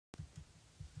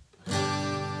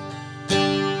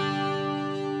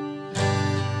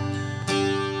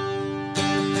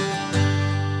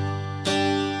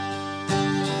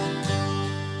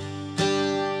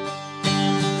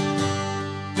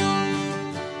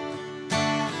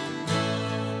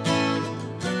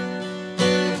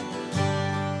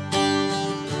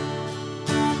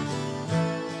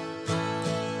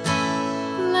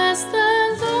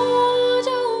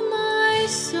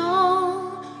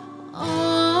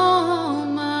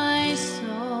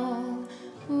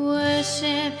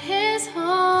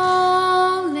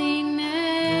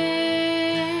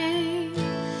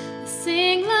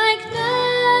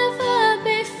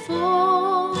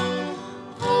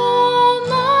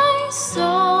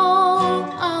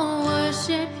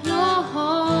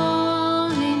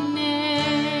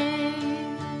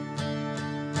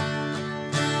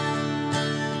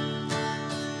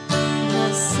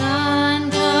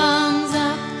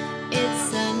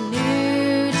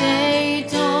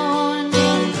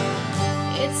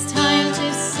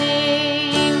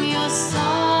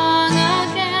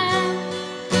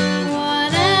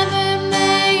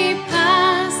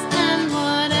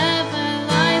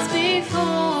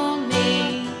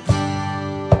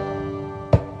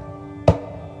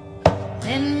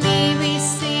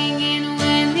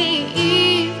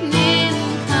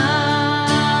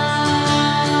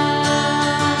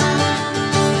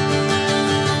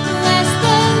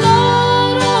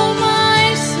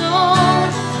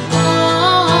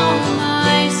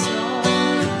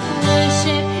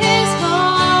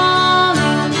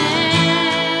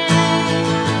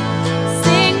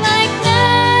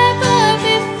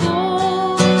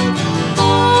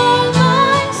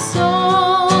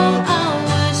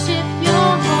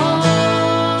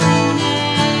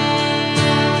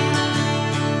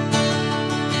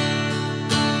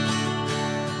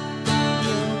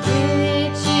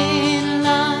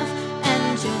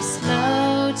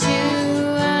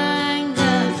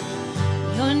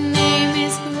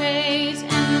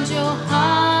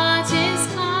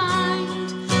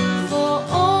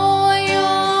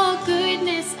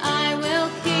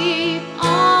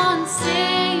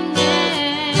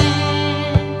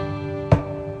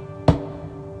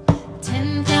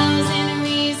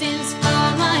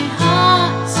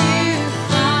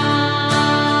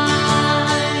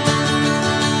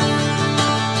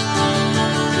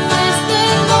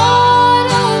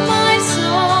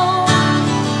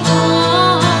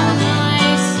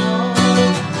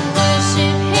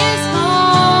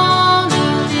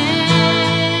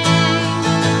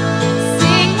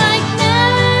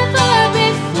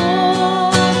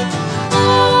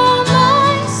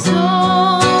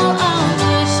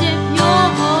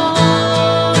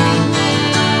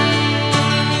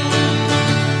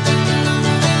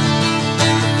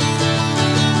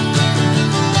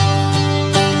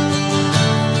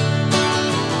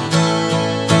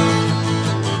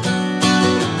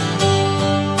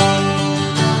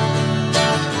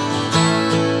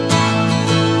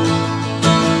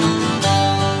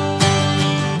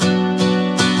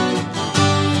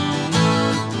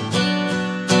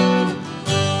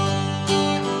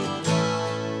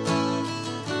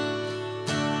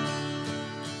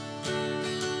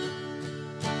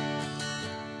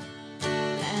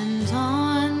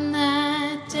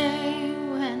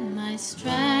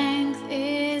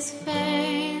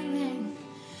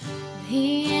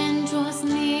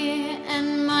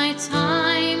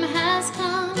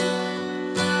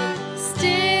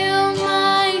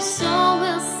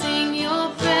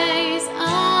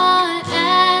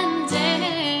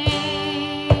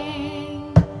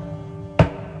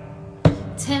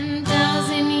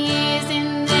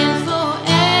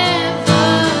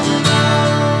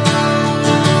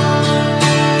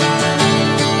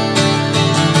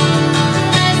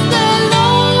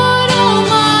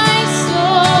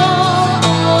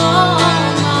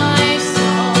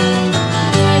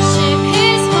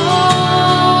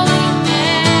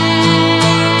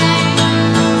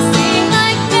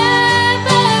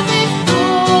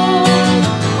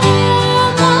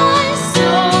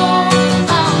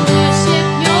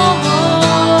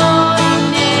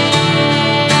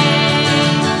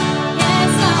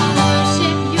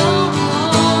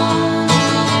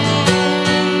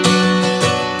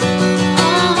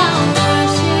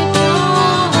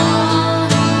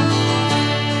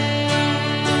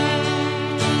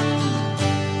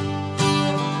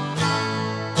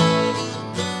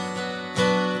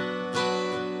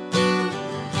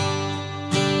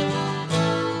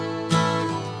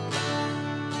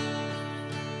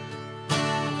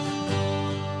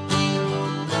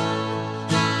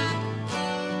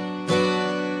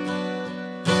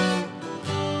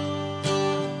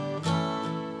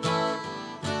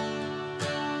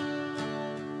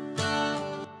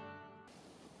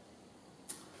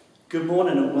Good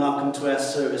morning and welcome to our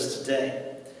service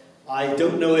today. I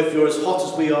don't know if you're as hot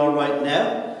as we are right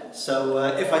now, so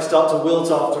if I start to wilt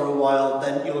after a while,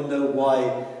 then you'll know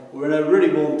why. We're in a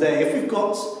really warm day. If we've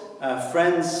got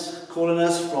friends calling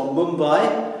us from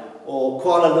Mumbai or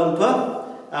Kuala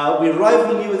Lumpur, we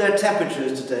rival you with our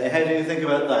temperatures today. How do you think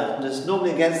about that? And it's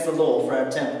normally against the law for our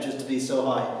temperatures to be so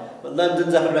high, but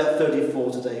London's up about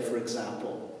 34 today, for example.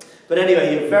 But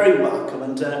anyway, you're very welcome,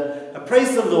 and I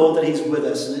praise the Lord that He's with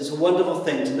us, and it's a wonderful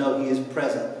thing to know He is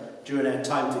present during our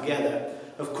time together.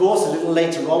 Of course, a little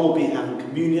later on we'll be having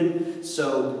communion,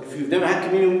 so if you've never had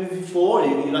communion before,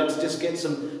 you'd like to just get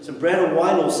some bread or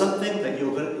wine or something that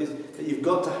you've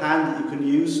got to hand that you can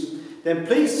use, then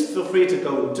please feel free to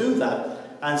go and do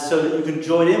that, and so that you can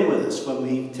join in with us when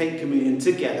we take communion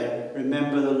together,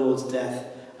 remember the Lord's death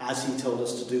as He told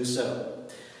us to do so.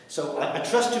 So I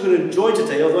trust you're going to enjoy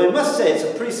today, although I must say it's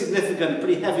a pretty significant,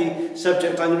 pretty heavy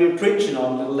subject I'm going to be preaching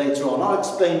on a little later on. I'll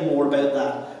explain more about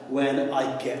that when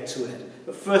I get to it.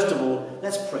 But first of all,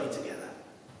 let's pray together.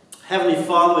 Heavenly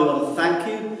Father, we want to thank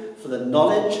you for the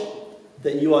knowledge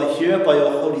that you are here by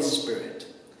your Holy Spirit.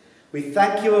 We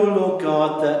thank you, O Lord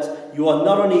God, that you are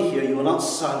not only here, you are not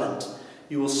silent.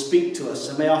 You will speak to us,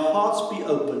 and may our hearts be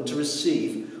open to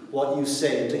receive what you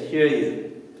say and to hear you.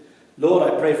 Lord,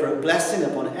 I pray for a blessing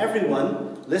upon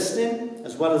everyone listening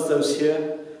as well as those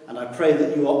here, and I pray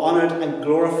that you are honoured and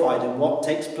glorified in what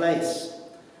takes place.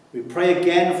 We pray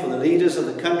again for the leaders of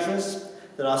the countries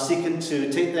that are seeking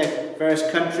to take their various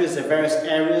countries, their various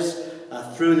areas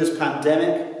through this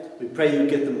pandemic. We pray you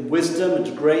give them wisdom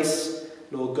and grace,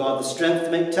 Lord God, the strength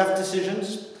to make tough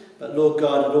decisions, but Lord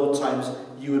God, at all times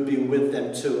you would be with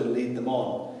them too and lead them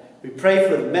on. We pray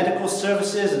for the medical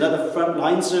services and other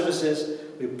frontline services.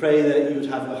 We pray that you would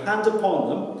have your hand upon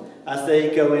them as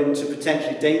they go into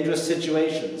potentially dangerous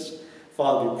situations.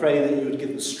 Father, we pray that you would give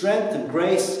them strength and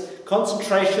grace,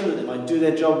 concentration, that they might do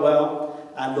their job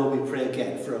well. And Lord, we pray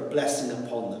again for a blessing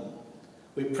upon them.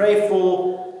 We pray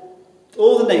for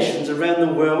all the nations around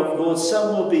the world. Lord,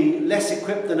 some will be less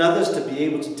equipped than others to be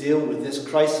able to deal with this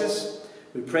crisis.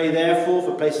 We pray therefore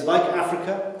for places like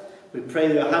Africa. We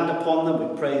pray your hand upon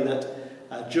them. We pray that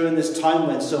during this time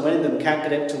when so many of them can't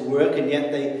get out to work and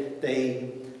yet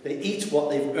they eat what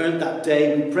they've earned that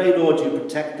day, we pray, Lord, you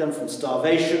protect them from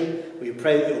starvation. We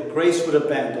pray that your grace would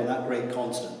abound on that great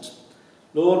continent.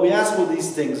 Lord, we ask all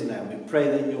these things now. We pray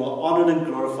that you are honoured and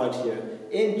glorified here.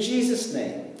 In Jesus'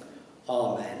 name,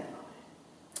 amen.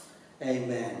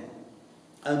 Amen.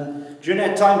 During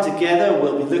our time together,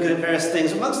 we'll be looking at various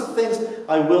things. Amongst the things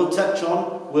I will touch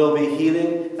on will be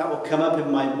healing. That will come up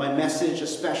in my message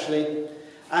especially.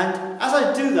 And as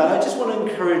I do that, I just want to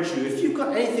encourage you, if you've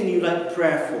got anything you'd like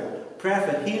prayer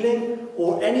for healing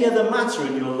or any other matter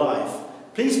in your life,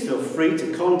 please feel free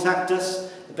to contact us.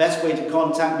 The best way to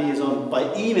contact me is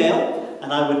by email,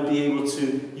 and I would be able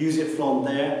to use it from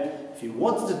there. If you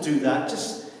wanted to do that,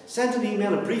 just send an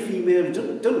email, a brief email.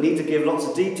 You don't need to give lots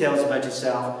of details about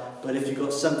yourself, but if you've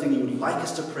got something you would like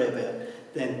us to pray about,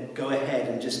 then go ahead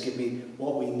and just give me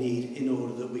what we need in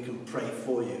order that we can pray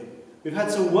for you. We've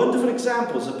had some wonderful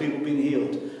examples of people being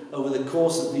healed over the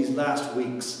course of these last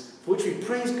weeks, for which we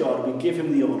praise God and we give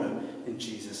him the honour in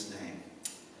Jesus' name.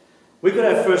 We've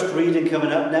got our first reading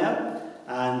coming up now,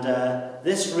 and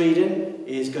this reading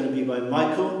is going to be by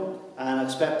Michael, and I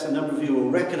expect a number of you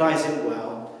will recognise it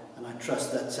well, and I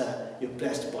trust that you're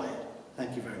blessed by it.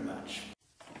 Thank you very much.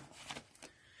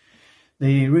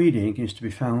 The reading is to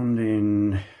be found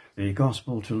in the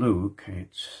Gospel to Luke.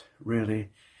 It's really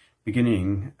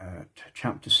beginning at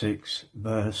chapter 6,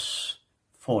 verse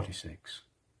 46.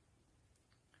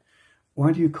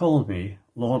 Why do you call me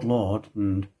Lord, Lord,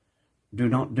 and do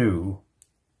not do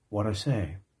what I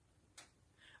say?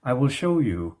 I will show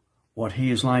you what he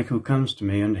is like who comes to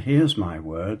me and hears my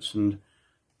words and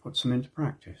puts them into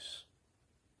practice.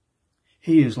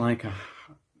 He is like a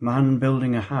man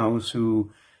building a house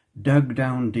who dug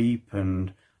down deep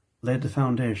and laid the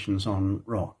foundations on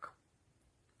rock.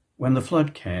 When the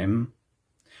flood came,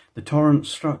 the torrent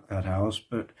struck that house,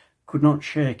 but could not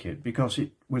shake it because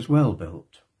it was well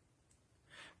built.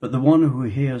 But the one who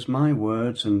hears my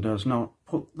words and does not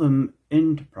put them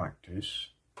into practice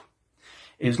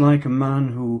is like a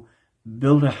man who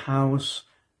built a house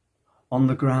on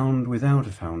the ground without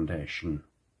a foundation.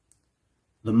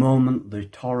 The moment the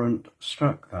torrent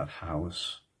struck that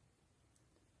house,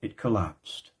 it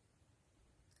collapsed,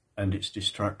 and its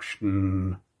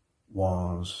destruction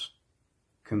was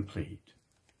complete.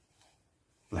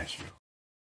 Bless you.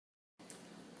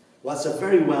 Well, that's a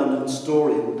very well-known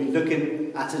story. We'll be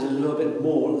looking at it a little bit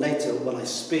more later when I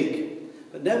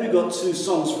speak. But now we've got two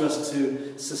songs for us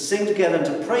to sing together and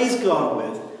to praise God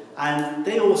with. and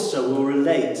they also will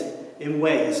relate in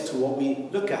ways to what we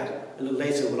look at a little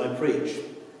later when I preach.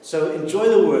 So enjoy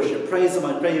the worship, praise them.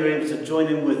 I pray you're able to join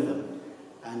in with them,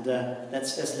 and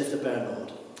let's lift up our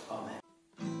Lord. Amen.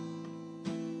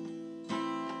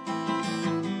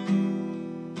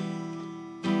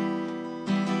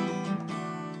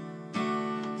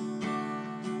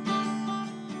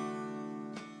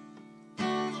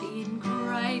 In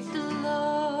Christ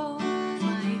alone,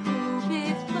 my hope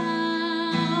is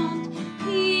found.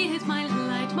 He is my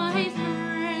light, my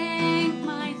strength,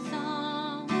 my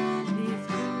song. This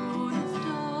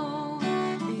cornerstone,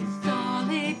 this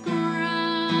solid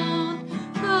ground,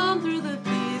 come through the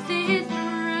fiercest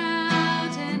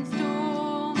drought and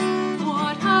storm.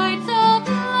 What heights of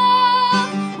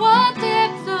love, what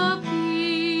depths of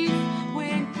peace,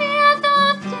 when fears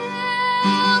are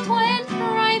stilled, when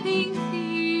striving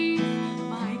cease.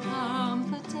 My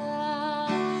comforter,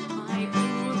 my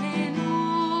all in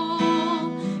all,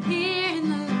 here in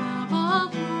the love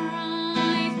of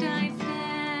Christ I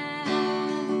stand.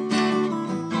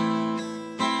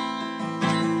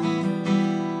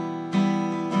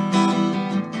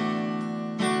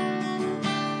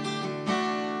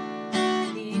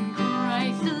 In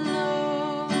Christ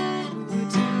alone, who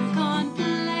took on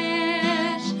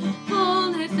flesh,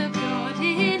 fullness of God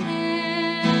in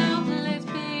helpless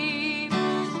babe,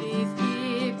 this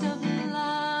gift of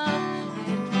love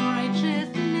and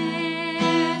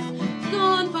righteousness,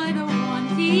 scorned by the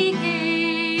ones he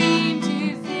came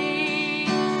to save,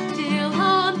 till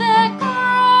on the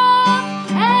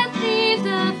cross, as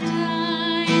Jesus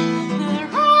died, the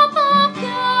wrath of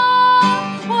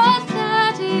God was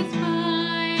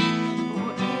satisfied.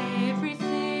 For every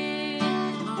sin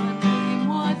on him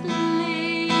was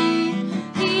laid.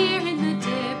 Here in the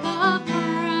depth of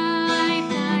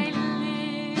Christ I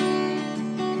live.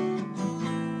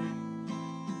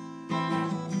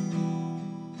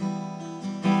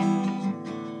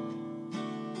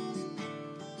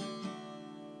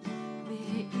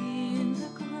 There in the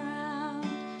ground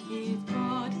his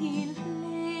body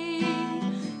lay,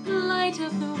 light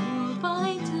of the world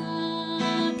by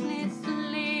darkness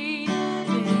slain.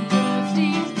 Then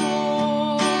bursting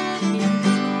forth in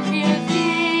glorious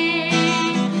day,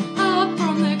 up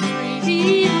from the grave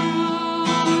he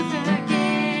rose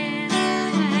again.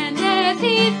 And as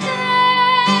he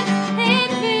stands in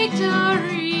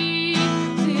victory,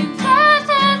 sin's hand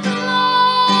has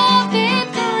lost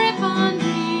its grip on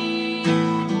me.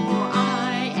 For I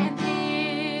am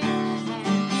his,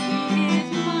 and he is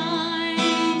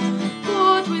mine,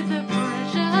 bought with the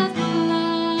precious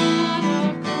blood of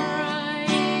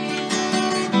Christ.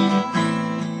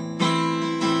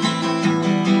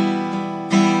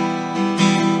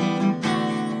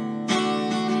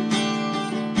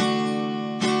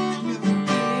 No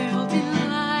guilt in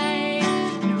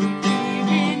life, no fear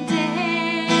in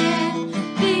death.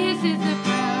 This is the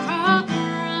power of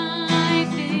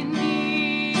Christ in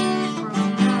me.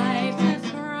 From lifeless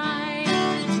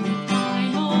Christ to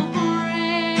final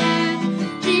breath,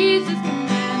 Jesus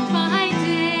commands my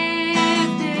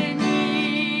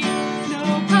destiny. No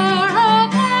power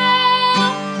of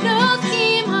hell, no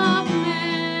scheme of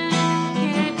man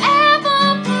can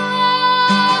ever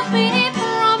pluck me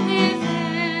from his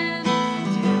hand.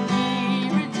 Till he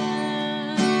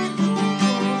returns, he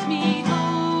calls me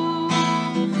home.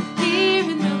 Here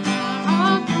in the power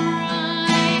of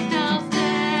Christ I'll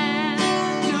stand.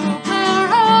 No power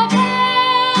of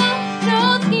hell, no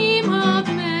scheme of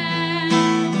man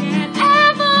can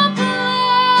ever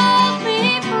pluck me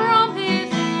from his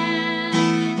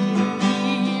hand. Till he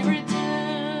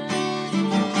returns, he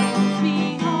calls me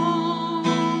home.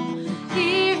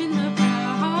 Here in the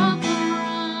power of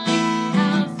Christ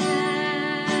I'll stand.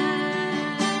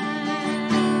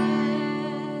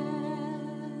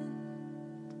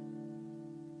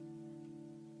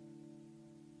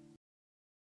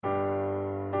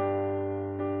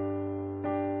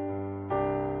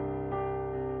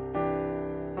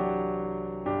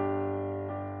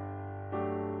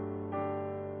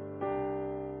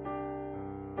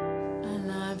 I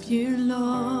love you,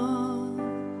 Lord,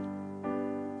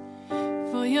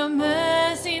 for your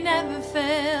mercy never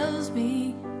fails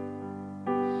me.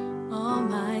 All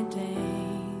my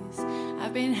days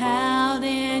I've been held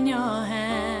in your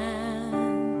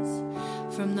hands.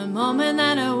 From the moment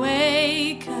that I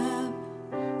wake up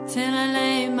till I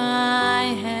lay my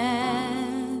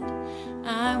head,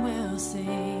 I will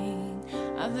sing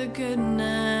of the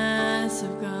goodness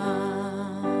of God.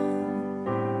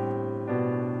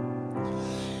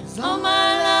 'Cause all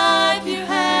my life you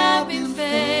have been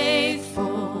faithful.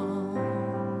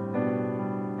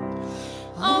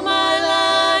 All my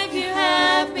life you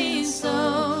have been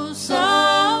so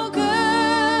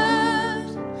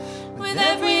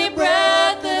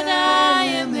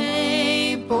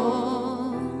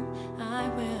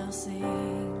will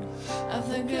sing of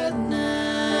the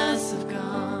goodness of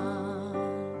God.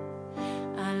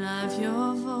 I love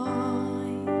your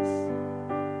voice.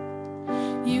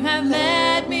 You have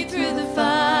led me through the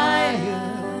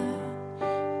fire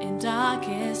in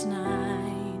darkest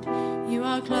night. You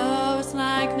are close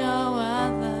like no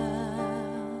other.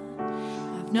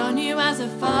 I've known you as a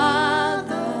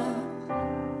father.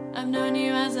 I've known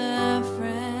you as a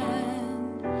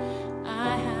friend.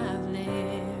 I have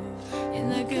lived in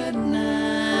the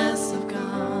goodness of God.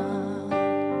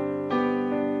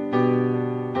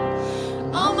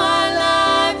 All my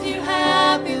life you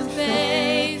have been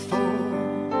faithful.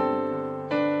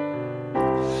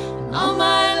 All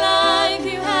my life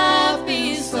you have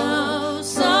been so,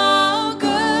 so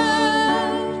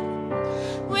good.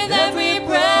 With every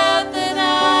breath that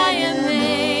I am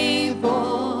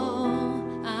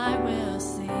able, I will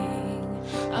sing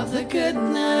of the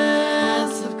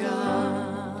goodness of God.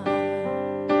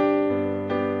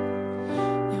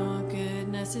 Your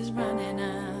goodness is running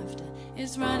after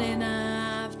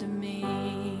me.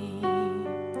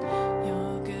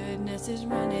 Your goodness is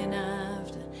running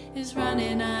after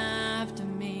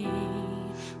me.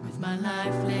 With my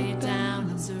life laid down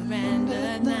and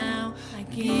surrendered now, I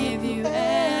give you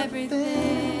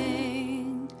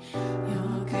everything.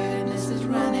 Your goodness is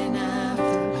running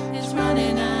after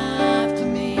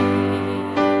me.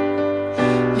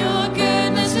 Your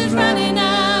goodness is running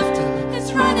after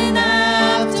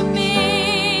me.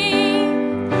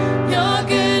 Your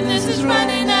goodness is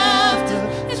running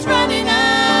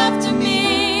after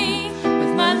me.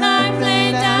 With my life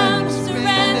laid down and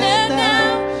surrendered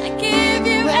now, I give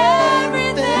you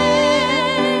everything.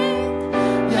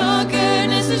 Your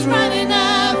goodness is running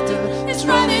after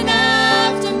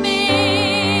me.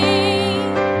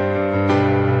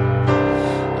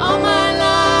 All my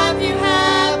life you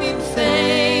have been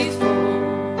faithful.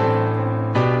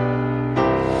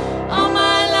 All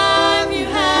my life you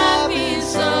have been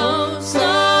so,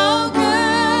 so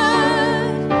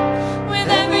good. With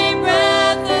every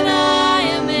breath that I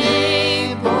am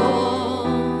able,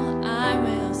 I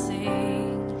will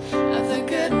sing of the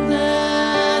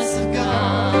goodness of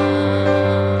God.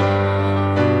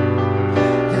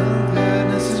 Your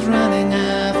goodness is running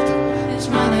after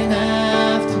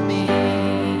me.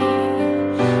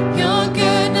 Your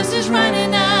goodness is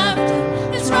running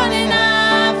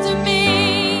after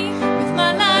me. With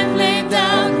my life laid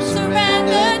down,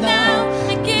 surrendered now,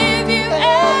 I give you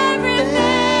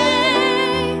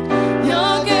everything.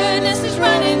 Your goodness is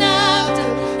running after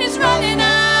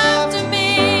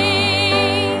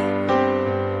me.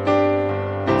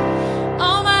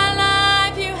 All my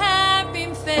life you have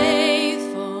been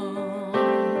faithful.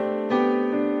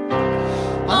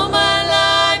 All my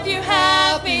life you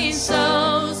have been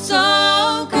so,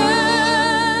 so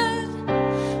good.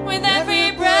 With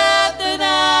every breath that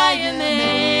I am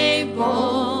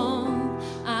able,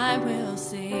 I will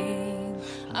sing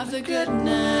of the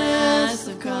goodness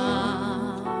of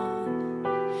God.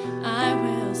 I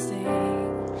will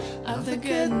sing of the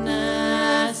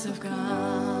goodness of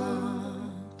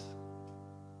God.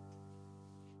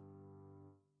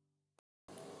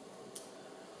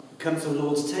 We come to the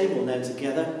Lord's table now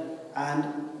together, and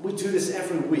we do this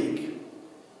every week,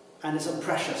 and it's a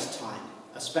precious time,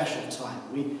 a special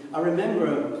time. I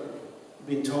remember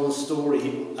being told a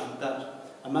story that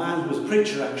a man who was a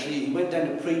preacher, actually, he went down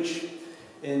to preach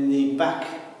in the back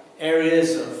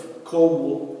areas of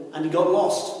Cornwall, and he got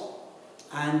lost,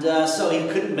 and so he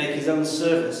couldn't make his own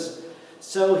service.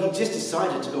 So he just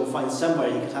decided to go find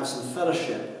somewhere he could have some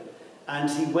fellowship, and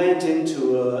he went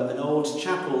into an old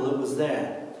chapel that was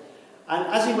there. And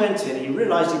as he went in, he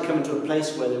realised he'd come into a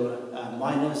place where there were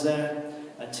miners there,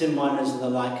 tin miners and the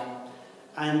like.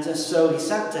 And so he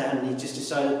sat down and he just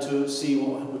decided to see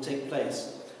what would take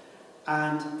place.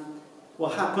 And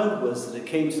what happened was that it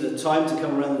came to the time to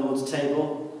come around the Lord's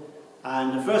table.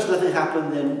 And at first nothing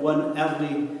happened. Then one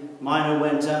elderly miner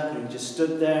went up and he just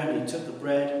stood there and he took the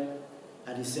bread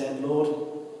and he said, "Lord,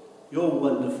 you're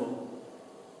wonderful."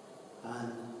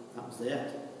 And that was it.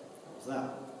 That was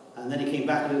that. And then he came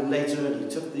back a little later and he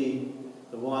took the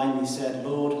wine and he said,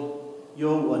 "Lord,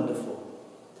 you're wonderful."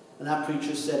 And that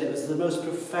preacher said it was the most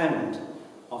profound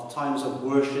of times of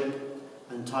worship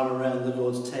and time around the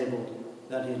Lord's table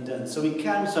that he had done. So we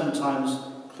can sometimes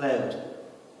cloud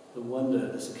the wonder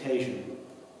of this occasion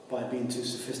by being too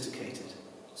sophisticated.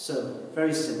 So,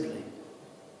 very simply,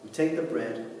 we take the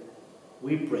bread,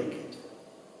 we break it.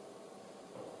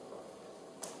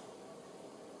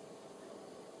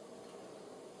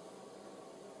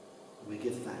 We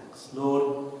give thanks.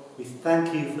 Lord, we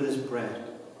thank you for this bread,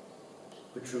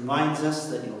 which reminds us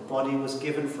that your body was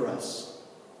given for us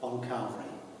on Calvary.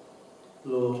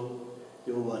 Lord,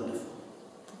 you're wonderful.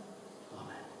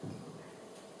 Amen.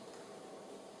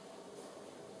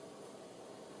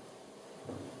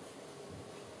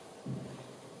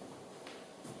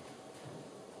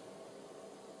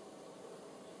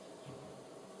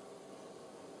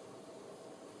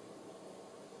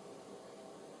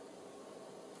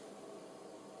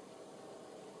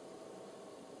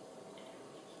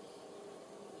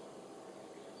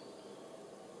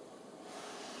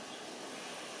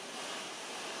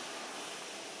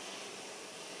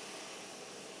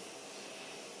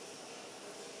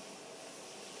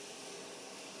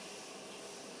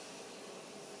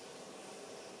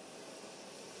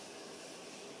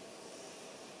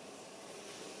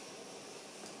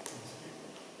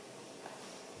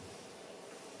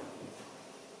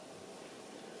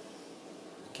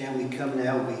 Again, we come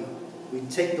now, we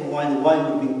take the wine would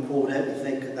have been poured out, we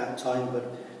think, at that time, but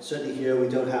certainly here we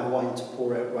don't have wine to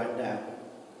pour out right now.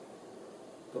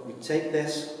 But we take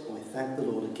this and we thank the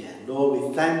Lord again. Lord,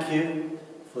 we thank you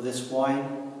for this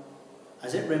wine,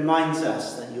 as it reminds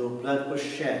us that your blood was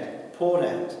shed, poured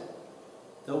out,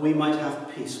 that we might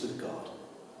have peace with God.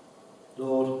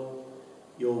 Lord,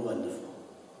 you're wonderful.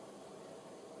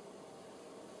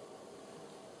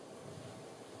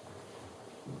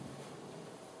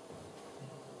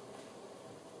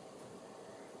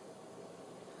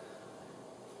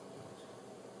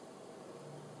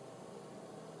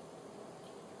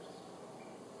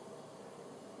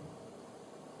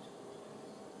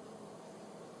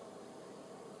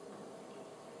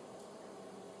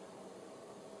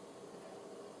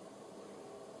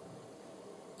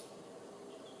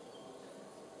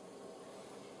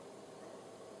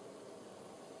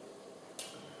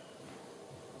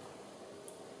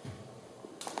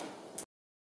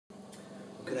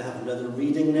 We're going to have another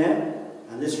reading now,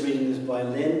 and this reading is by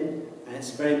Lynn, and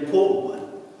it's a very important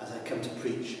one as I come to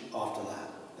preach after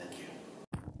that. Thank you.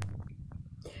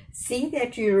 See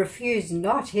that you refuse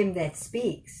not him that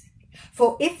speaks.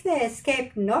 For if they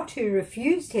escaped not who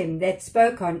refused him that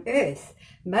spoke on earth,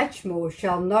 much more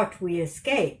shall not we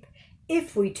escape,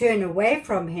 if we turn away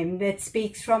from him that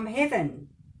speaks from heaven,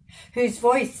 whose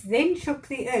voice then shook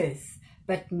the earth,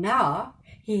 but now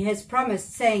he has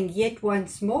promised, saying, Yet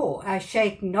once more I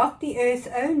shake not the earth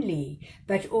only,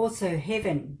 but also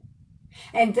heaven.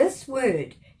 And this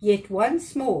word, yet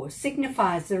once more,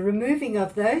 signifies the removing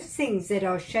of those things that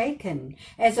are shaken,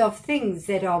 as of things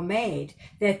that are made,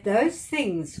 that those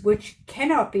things which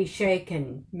cannot be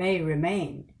shaken may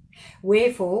remain.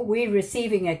 Wherefore, we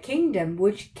receiving a kingdom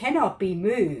which cannot be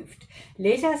moved,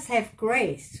 let us have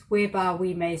grace whereby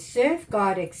we may serve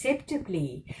God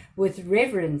acceptably with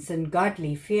reverence and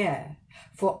godly fear.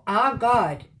 For our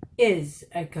God is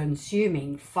a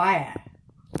consuming fire.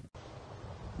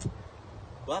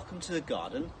 Welcome to the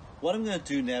garden. What I'm going to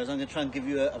do now is I'm going to try and give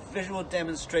you a visual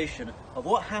demonstration of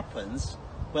what happens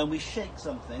when we shake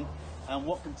something and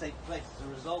what can take place as a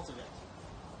result of it.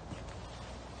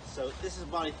 So this is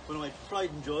one of my pride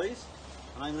and joys,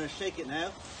 and I'm going to shake it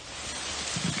now.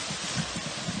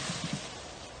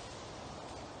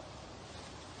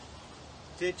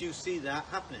 Did you see that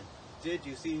happening? Did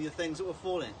you see the things that were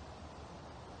falling?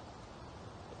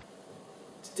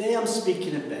 Today I'm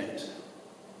speaking about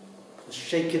the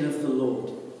shaking of the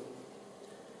Lord.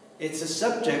 It's a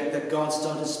subject that God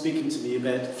started speaking to me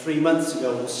about 3 months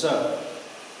ago or so.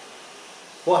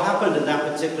 What happened at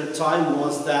that particular time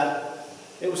was that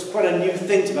it was quite a new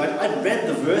thing to me. I'd read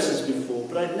the verses before,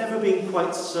 but I'd never been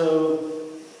quite so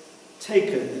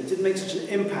taken. It didn't make such an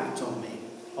impact on me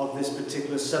of this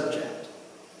particular subject.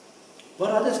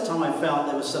 But at this time I felt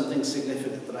there was something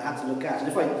significant that I had to look at. And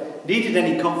if I needed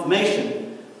any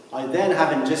confirmation, I then,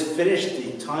 having just finished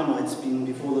the time I'd been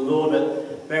before the Lord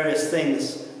at various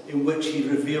things in which he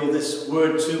revealed this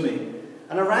word to me.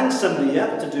 And I rang somebody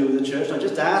up to do with the church, and I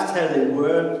just asked how they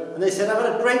were, and they said, I've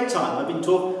had a great time.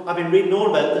 I've been reading all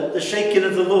about the shaking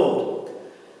of the Lord.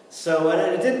 So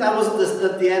that wasn't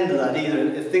at the end of that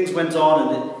either. Things went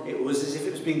on, and it was as if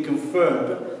it was being confirmed.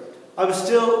 But I was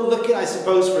still looking, I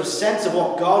suppose, for a sense of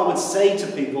what God would say to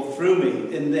people through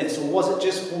me in this, or was it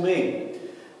just for me?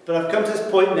 But I've come to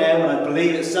this point now when I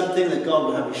believe it's something that God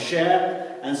will have me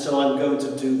share, and so I'm going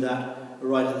to do that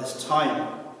right at this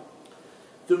time.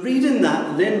 The reading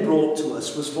that Lynn brought to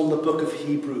us was from the book of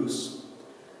Hebrews.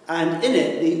 And in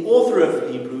it, the author of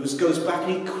Hebrews goes back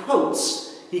and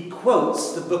he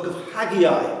quotes the book of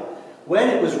Haggai. When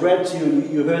it was read to you,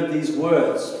 you heard these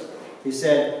words. He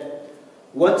said,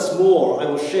 Once more I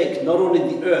will shake not only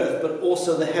the earth, but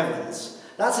also the heavens.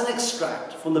 That's an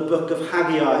extract from the book of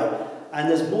Haggai. And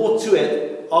there's more to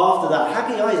it after that.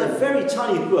 Haggai is a very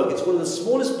tiny book. It's one of the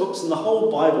smallest books in the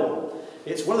whole Bible.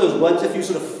 It's one of those ones, if you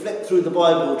sort of flip through the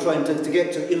Bible trying to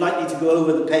get to it, you're likely to go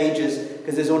over the pages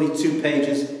because there's only 2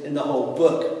 pages in the whole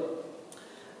book.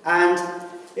 And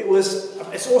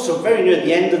it's also very near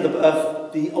the end of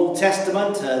the Old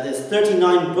Testament. There's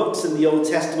 39 books in the Old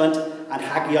Testament, and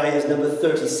Haggai is number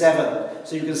 37.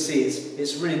 So you can see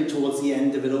it's really towards the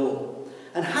end of it all.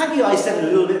 And Haggai said a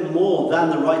little bit more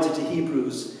than the writer to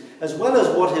Hebrews, as well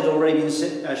as what had already been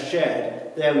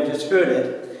shared. There we just heard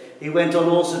it. He went on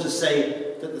also to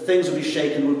say that the things would be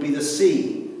shaken would be the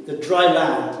sea, the dry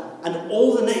land, and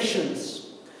all the nations.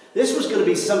 This was going to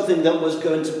be something that was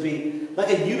going to be like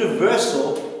a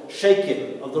universal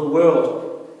shaking of the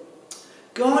world.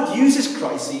 God uses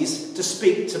crises to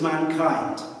speak to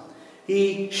mankind.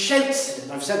 He shouts,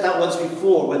 I've said that once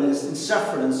before, when there's in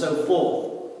suffering and so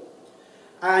forth.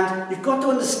 And you've got to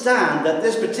understand that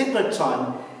this particular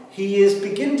time, he is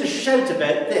beginning to shout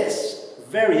about this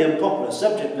very unpopular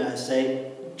subject, may I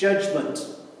say, judgment.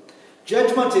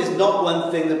 Judgment is not one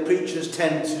thing that preachers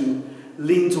tend to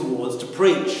lean towards to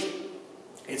preach.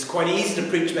 It's quite easy to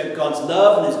preach about God's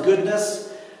love and his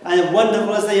goodness, and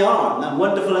wonderful as they are, and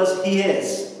wonderful as he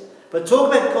is. But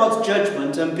talk about God's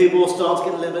judgment and people will start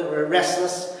to get a little bit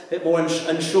restless, a bit more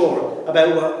unsure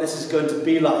about what this is going to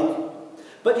be like.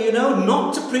 But you know,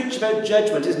 not to preach about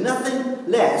judgment is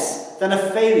nothing less than a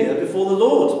failure before the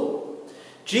Lord.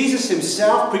 Jesus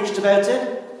himself preached about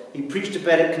it. He preached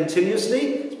about it continuously.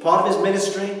 It's part of his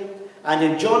ministry. And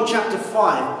in John chapter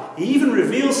 5, he even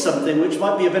reveals something which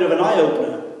might be a bit of an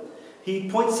eye-opener. He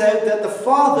points out that the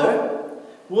Father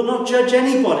will not judge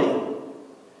anybody.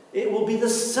 It will be the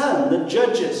Son that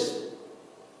judges.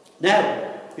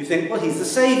 Now, you think, well, he's the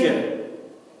Saviour.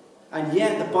 And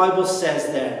yet the Bible says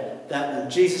there that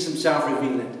Jesus himself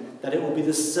revealed it, that it will be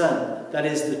the Son that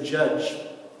is the judge.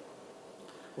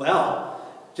 Well,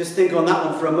 just think on that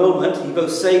one for a moment. He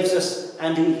both saves us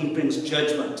and he brings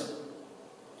judgment.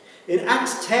 In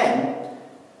Acts 10,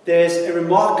 there's a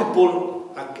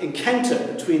remarkable encounter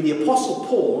between the Apostle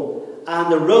Paul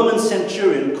and the Roman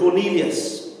centurion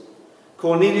Cornelius.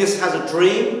 Cornelius has a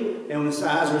dream, and as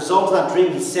a result of that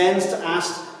dream, he sends to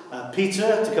ask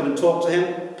Peter to come and talk to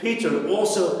him. Peter had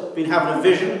also been having a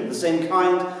vision of the same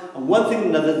kind, and one thing or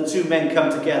another, the two men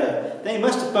come together. They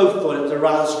must have both thought it was a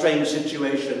rather strange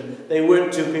situation. They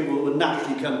weren't two people who would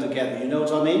naturally come together, you know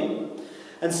what I mean?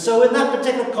 And so in that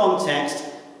particular context,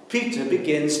 Peter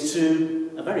begins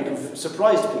to, a very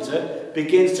surprised Peter,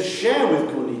 begins to share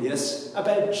with Cornelius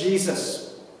about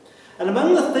Jesus. And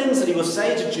among the things that he will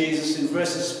say to Jesus in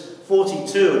verses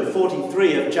 42 and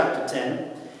 43 of chapter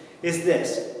 10 is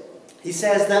this. He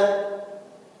says that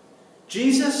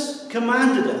Jesus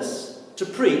commanded us to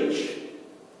preach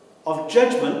of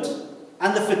judgment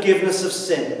and the forgiveness of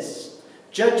sins.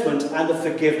 Judgment and the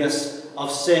forgiveness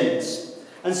of sins.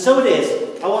 And so it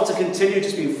is. I want to continue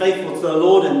just being faithful to the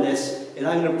Lord in this, and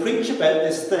I'm going to preach about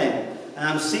this thing, and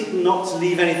I'm seeking not to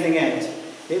leave anything out.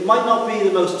 It might not be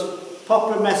the most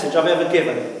popular message I've ever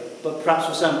given, but perhaps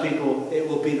for some people it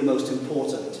will be the most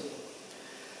important.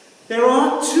 There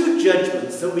are 2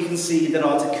 judgments that we can see that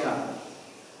are to come.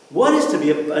 One is to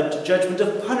be a judgment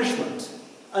of punishment,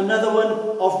 another one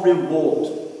of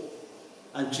reward.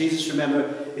 And Jesus,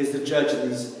 remember, is the judge in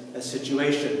these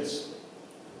situations.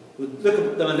 We'll look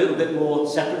at them a little bit more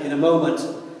separately in a moment.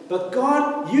 But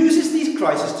God uses these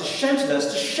crises to shout at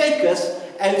us, to shake us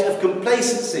out of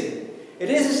complacency. It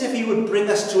is as if he would bring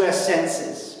us to our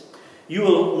senses. You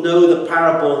will know the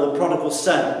parable of the prodigal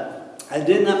son. And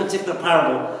in that particular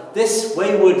parable, this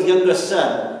wayward younger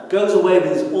son goes away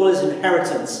with all his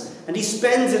inheritance, and he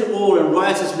spends it all in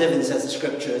riotous living, says the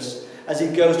scriptures, as he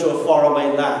goes to a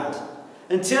faraway land,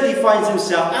 until he finds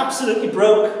himself absolutely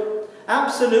broke,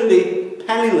 absolutely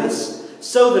penniless,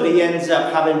 so that he ends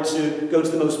up having to go to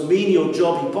the most menial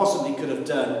job he possibly could have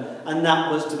done, and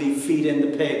that was to be feeding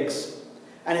the pigs.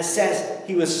 And it says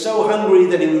he was so hungry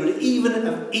that he would even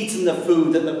have eaten the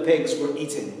food that the pigs were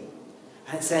eating.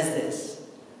 And it says this,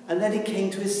 and then he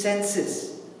came to his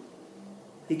senses.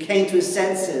 He came to his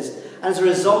senses, and as a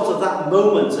result of that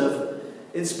moment of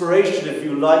inspiration, if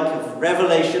you like, of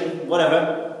revelation,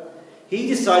 whatever, he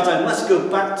decides, I must go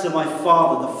back to my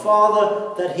father, the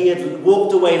father that he had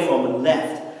walked away from and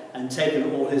left and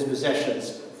taken all his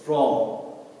possessions from.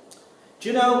 Do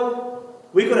you know,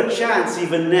 we've got a chance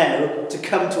even now to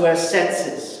come to our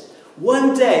senses.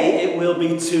 One day it will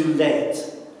be too late.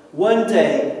 One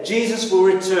day Jesus will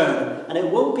return, and it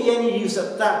won't be any use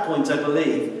at that point, I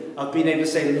believe, of being able to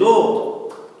say,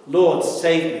 Lord, Lord,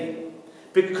 save me.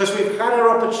 Because we've had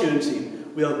our opportunity,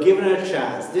 we are given a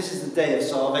chance. This is the day of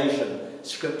salvation,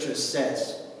 Scripture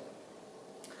says.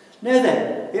 Now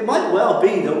then, it might well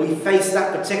be that we face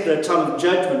that particular time of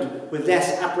judgment with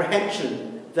less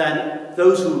apprehension than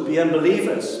those who would be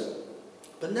unbelievers.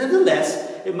 But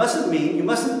nevertheless, it mustn't mean, you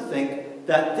mustn't think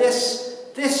that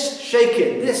this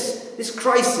shaking, this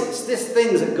crisis, this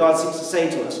things that God seeks to say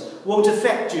to us won't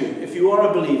affect you if you are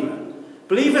a believer.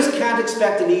 Believers can't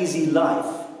expect an easy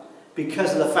life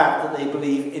because of the fact that they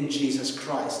believe in Jesus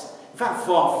Christ. In fact,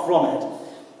 far from it.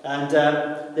 And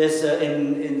there's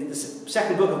in the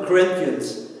second book of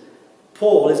Corinthians,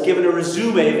 Paul is given a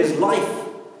resume of his life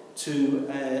to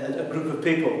a group of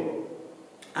people.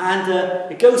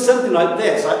 And it goes something like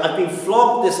this. I've been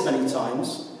flogged this many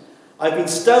times. I've been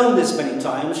stoned this many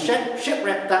times.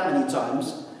 Shipwrecked that many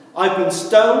times. I've been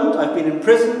stoned. I've been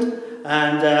imprisoned.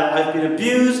 And I've been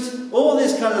abused. All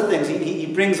these kinds of things. He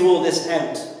brings all this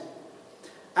out.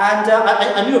 And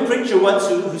I knew a preacher once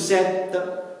who said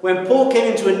that when Paul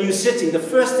came into a new city, the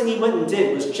first thing he went and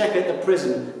did was check out the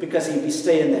prison because he'd be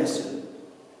staying there soon.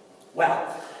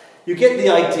 Well, you get the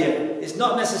idea. It's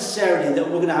not necessarily that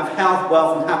we're going to have health,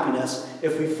 wealth and happiness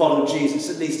if we follow Jesus,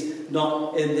 at least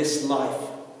not in this life.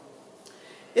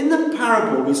 In the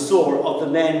parable we saw of the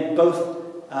men both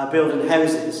building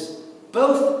houses,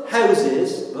 both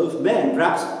men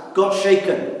perhaps, got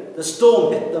shaken. The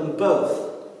storm hit them both.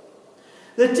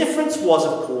 The difference was,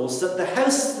 of course, that the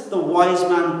house that the wise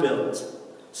man built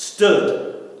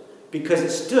stood because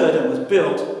it stood and was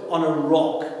built on a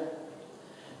rock.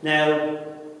 Now,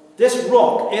 this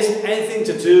rock isn't anything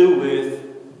to do with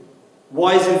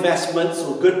wise investments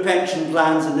or good pension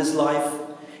plans in this life.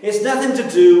 It's nothing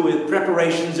to do with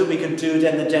preparations that we can do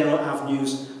down the general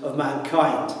avenues of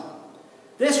mankind.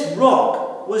 This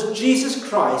rock was Jesus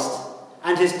Christ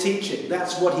and his teaching.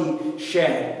 That's what he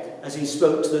shared as he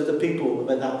spoke to the people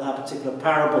about that particular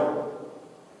parable.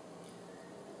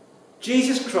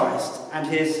 Jesus Christ and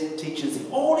his teachings,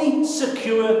 the only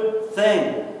secure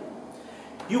thing.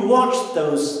 You watched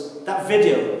that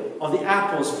video of the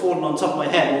apples falling on top of my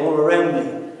head all around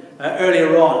me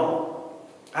earlier on.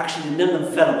 Actually, none of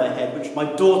them fell on my head, which my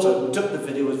daughter, who took the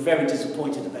video, was very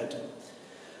disappointed about.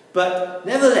 But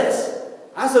nevertheless,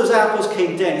 as those apples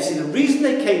came down, you see, the reason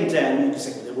they came down, you can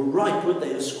say, they were ripe, weren't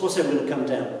they? Of course they were going to come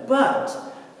down.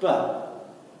 But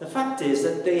the fact is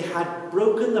that they had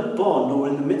broken the bond, or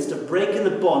in the midst of breaking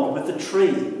the bond with the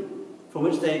tree from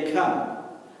which they had come.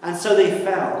 And so they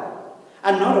fell.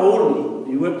 And not only,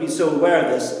 you won't be so aware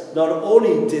of this, not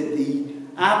only did the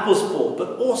apples fall,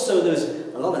 but also there was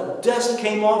a lot of dust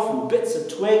came off and bits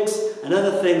of twigs and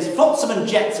other things, flotsam and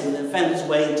jetsam, and it found its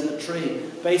way into the tree,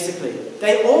 basically.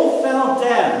 They all fell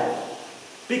down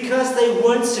because they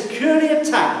weren't securely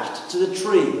attached to the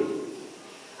tree.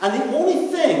 And the only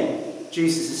thing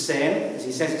Jesus is saying, as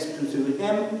he says it's through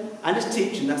him and his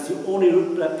teaching, that's the only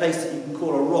place that you can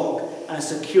call a rock and a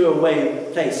secure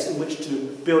place in which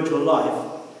to build your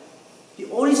life. The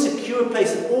only secure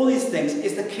place in all these things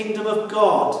is the kingdom of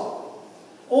God.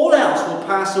 All else will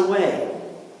pass away,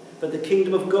 but the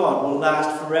kingdom of God will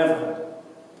last forever.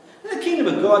 And the kingdom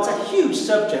of God's a huge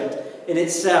subject in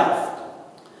itself.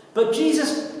 But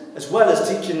Jesus, as well as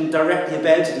teaching directly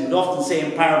about it, he would often say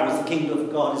in parables, the kingdom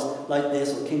of God is like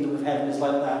this, or the kingdom of heaven is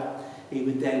like that. He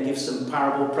would then give some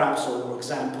parable, perhaps, or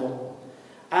example.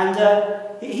 And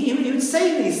he would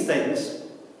say these things.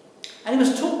 And he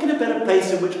was talking about a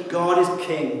place in which God is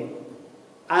king.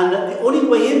 And that the only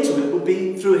way into it would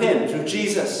be through him, through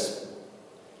Jesus.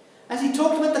 As he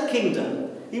talked about the kingdom,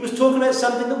 he was talking about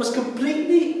something that was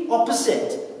completely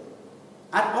opposite,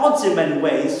 at odds in many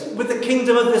ways, with the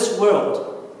kingdom of this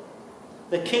world.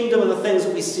 The kingdom of the things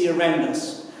that we see around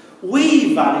us.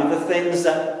 We value the things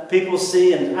that people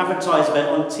see and advertise about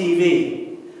on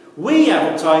TV. We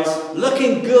advertise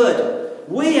looking good.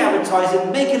 We advertise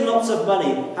it making lots of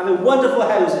money, having wonderful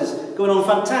houses, going on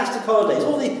fantastic holidays,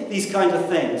 all these kinds of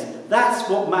things. That's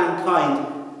what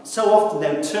mankind so often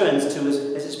now turns to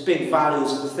as its big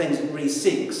values, the things it really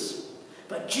seeks.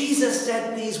 But Jesus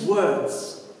said these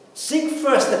words, seek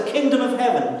first the kingdom of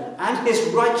heaven and his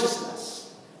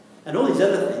righteousness. And all these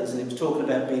other things, and he was talking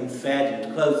about being fed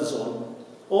and clothes on,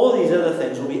 all these other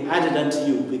things will be added unto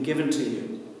you, will be given to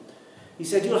you. He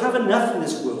said, you'll have enough in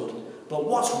this world. But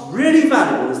what's really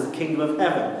valuable is the kingdom of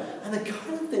heaven. And the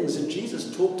kind of things that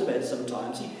Jesus talked about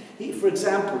sometimes, he, for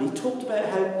example, he talked about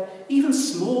how even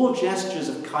small gestures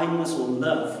of kindness or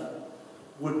love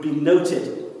would be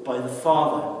noted by the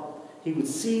Father. He would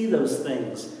see those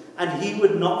things and he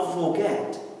would not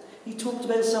forget. He talked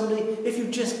about somebody, if you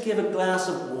just give a glass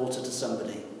of water to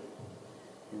somebody,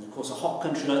 in of course a hot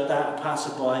country like that, a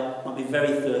passerby might be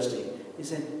very thirsty. He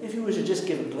said, if you were to just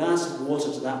give a glass of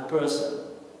water to that person,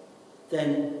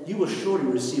 then you will surely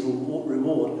receive a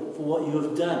reward for what you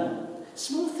have done.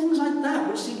 Small things like that,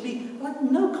 which seem to be like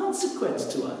no consequence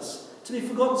to us, to be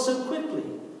forgotten so quickly.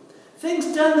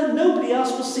 Things done that nobody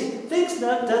else will see. Things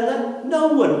done that no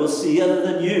one will see other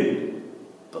than you.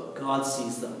 But God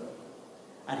sees them.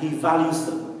 And he values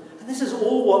them. And this is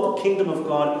all what the kingdom of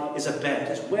God is about.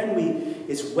 It's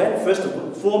when first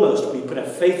and foremost we put our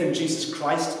faith in Jesus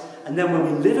Christ, and then when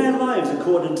we live our lives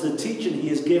according to the teaching he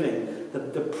is giving,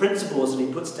 the principles that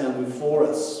he puts down before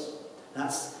us.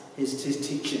 That's his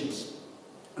teachings.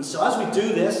 And so as we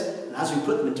do this, and as we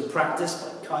put them into practice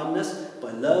by kindness,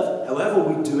 by love, however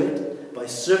we do it, by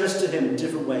service to him in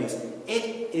different ways,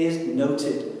 it is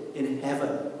noted in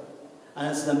heaven. And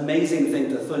it's an amazing thing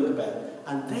to think about.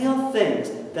 And they are things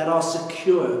that are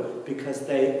secure because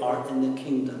they are in the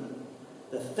kingdom.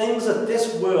 The things of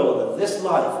this world, of this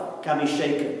life, can be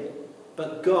shaken.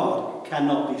 But God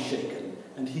cannot be shaken.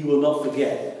 And he will not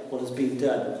forget what has been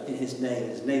done in his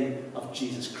name of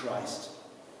Jesus Christ.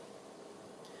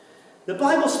 The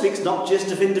Bible speaks not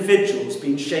just of individuals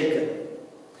being shaken.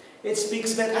 It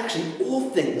speaks about actually all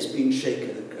things being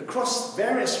shaken. Across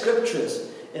various scriptures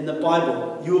in the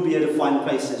Bible, you will be able to find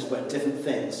places where different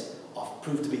things are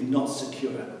proved to be not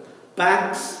secure.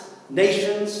 Banks,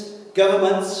 nations,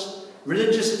 governments,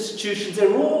 religious institutions,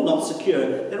 they're all not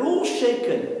secure. They're all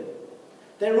shaken.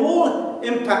 They're all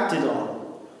impacted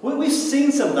on. We've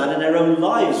seen some of that in our own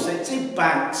lives. Say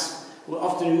banks. We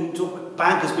often talk about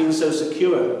bank as being so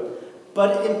secure.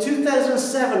 But in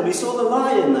 2007, we saw the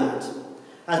lie in that.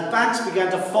 As banks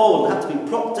began to fold and had to be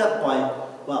propped up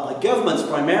by governments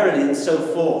primarily and so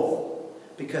forth,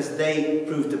 because they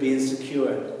proved to be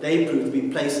insecure. They proved to be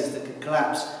places that could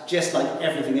collapse, just like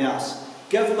everything else.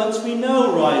 Governments, we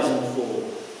know, rise and fall.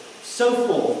 So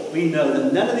forth, we know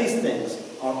that none of these things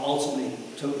are ultimately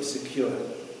totally secure.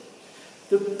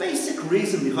 The basic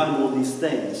reason behind all these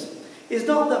things is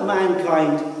not that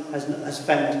mankind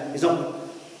is not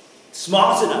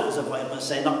smart enough, as I must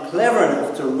say, not clever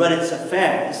enough to run its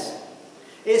affairs.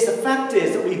 It's the fact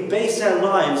is that we base our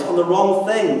lives on the wrong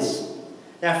things.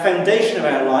 Our foundation of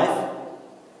our life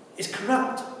is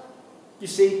corrupt. You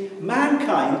see,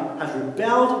 mankind has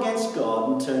rebelled against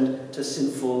God and turned to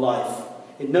sinful life.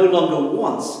 It no longer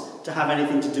wants to have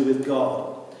anything to do with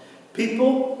God.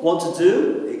 People want to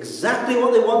do exactly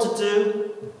what they want to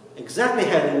do, exactly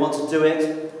how they want to do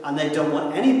it, and they don't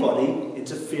want anybody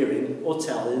interfering or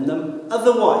telling them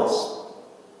otherwise.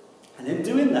 And in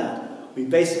doing that, we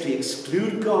basically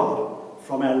exclude God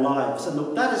from our lives.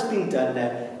 And that has been done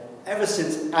now ever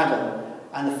since Adam.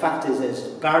 And the fact is, there's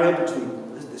a barrier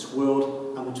between this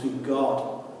world and between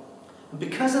God. And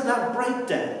because of that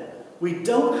breakdown, we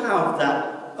don't have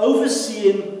that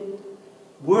overseeing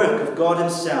work of God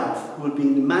himself, who would be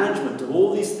in the management of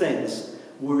all these things,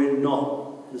 were it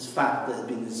not this fact that there had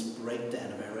been this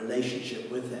breakdown of our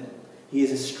relationship with him. He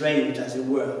is estranged, as it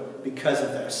were, because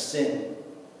of their sin.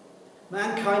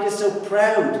 Mankind is so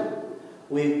proud.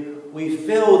 We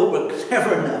feel that we're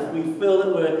clever enough. We feel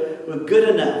that we're good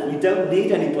enough. We don't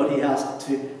need anybody else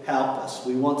to help us.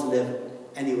 We want to live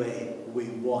any way we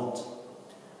want.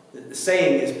 The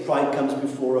saying is pride comes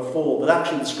before a fall. But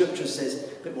actually the scripture says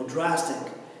a bit more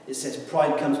drastic. It says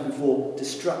pride comes before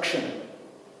destruction.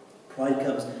 Pride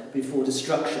comes before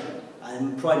destruction.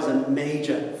 And pride is a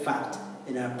major fact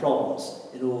in our problems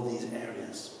in all these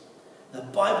areas. The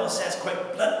Bible says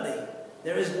quite bluntly,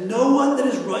 there is no one that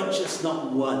is righteous,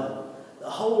 not one. The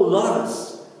whole lot of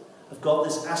us have got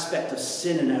this aspect of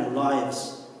sin in our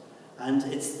lives. And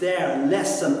it's there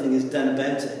unless something is done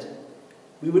about it.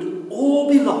 We would all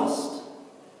be lost,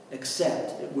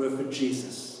 except it were for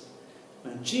Jesus.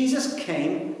 When Jesus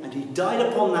came and he died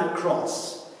upon that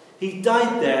cross, he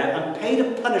died there and paid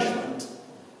a punishment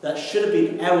that should have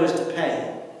been ours to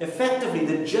pay. Effectively,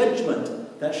 the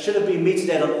judgment that should have been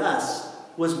meted out on us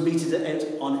was meted out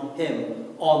on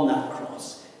him on that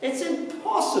cross. It's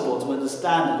impossible to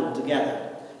understand it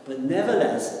altogether, but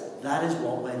nevertheless, that is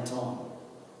what went on.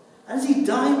 And as he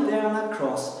died there on that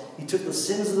cross, he took the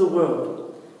sins of the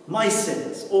world, my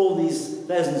sins, all these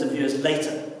thousands of years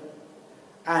later.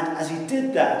 And as he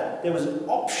did that, there was an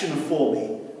option for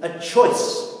me, a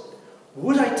choice.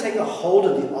 Would I take a hold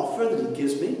of the offer that he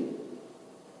gives me?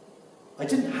 I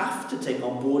didn't have to take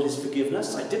on board his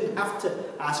forgiveness. I didn't have to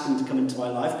ask him to come into my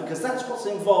life, because that's what's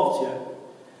involved here.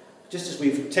 Just as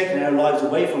we've taken our lives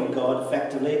away from God,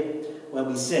 effectively, when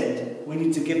we sinned, we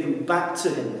need to give them back to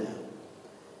him now.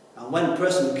 And when a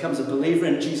person becomes a believer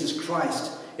in Jesus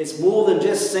Christ, it's more than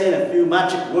just saying a few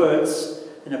magic words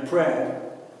in a prayer.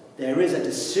 There is a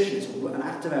decision, it's an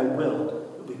act of our will,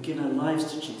 that we give our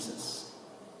lives to Jesus.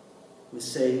 We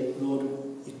say, Lord,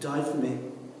 you died for me.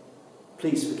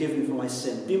 Please forgive me for my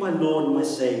sin. Be my Lord and my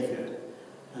Saviour.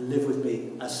 and live with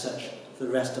me as such for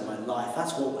the rest of my life.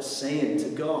 That's what we're saying to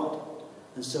God.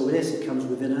 And so it is, it comes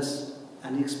within us,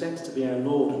 and he expects to be our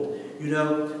Lord.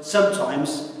 And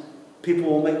sometimes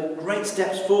people will make great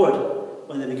steps forward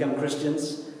when they become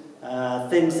Christians.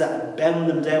 Things that had bound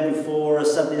them down before are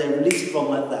suddenly they're released from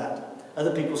like that.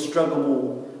 Other people struggle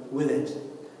more with it.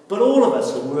 But all of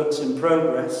us are works in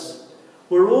progress.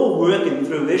 We're all working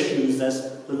through issues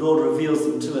as the Lord reveals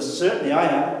them to us. Certainly I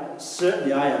am.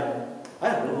 Certainly I am. I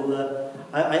have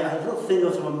a little thing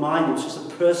off my mind. It's just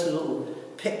a personal little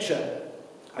picture.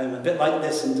 I'm a bit like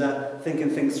this and thinking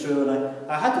things through. And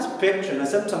I had this picture, and I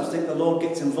sometimes think the Lord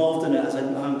gets involved in it as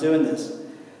I'm doing this.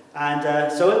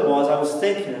 And so it was, I was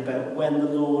thinking about when the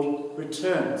Lord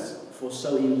returns, for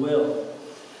so he will.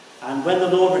 And when the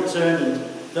Lord returned, and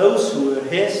those who were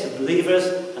his, believers,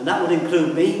 and that would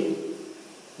include me,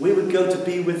 we would go to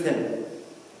be with him.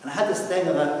 And I had this thing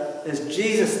of there's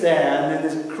Jesus there, and then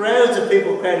there's crowds of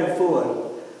people crowding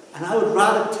forward. And I would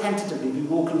rather tentatively be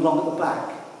walking along at the back.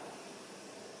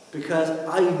 Because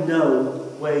I know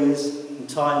ways and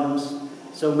times,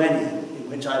 so many, in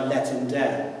which I've let him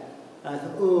down. And I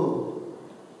thought, oh,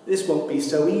 this won't be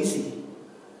so easy.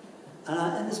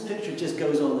 And this picture just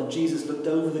goes on that Jesus looked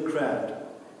over the crowd.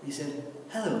 He said,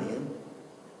 hello, Ian.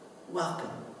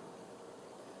 Welcome.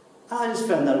 And I just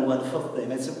found that a wonderful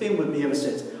thing. It's been with me ever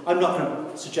since. I'm not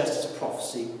going to suggest it's a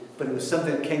prophecy, but it was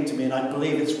something that came to me, and I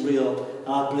believe it's real, and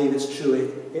I believe it's true.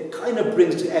 It kind of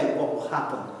brings to out what will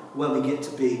happen when we get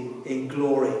to be in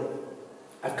glory.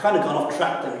 I've kind of gone off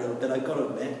track there a little bit, I've got to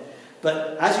admit.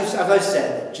 But as I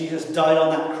said, Jesus died on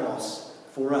that cross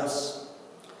for us.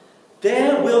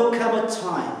 There will come a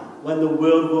time when the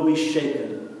world will be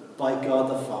shaken by God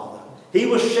the Father. He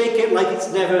will shake it like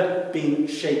it's never been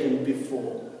shaken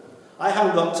before. I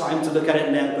haven't got time to look at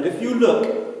it now, but if you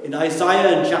look in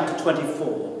Isaiah in chapter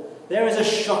 24, there is a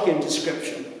shocking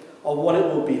description of what it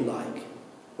will be like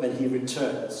when he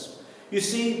returns. You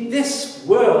see, this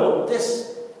world,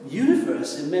 this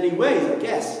universe, in many ways, I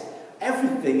guess,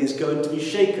 everything is going to be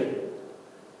shaken.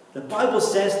 The Bible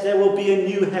says there will be a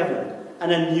new heaven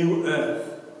and a new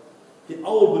earth. The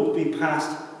old will be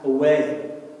passed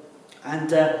away. And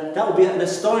that will be an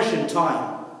astonishing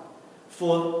time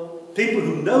for people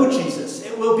who know Jesus.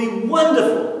 It will be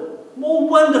wonderful, more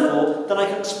wonderful than I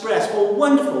can express, more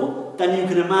wonderful than you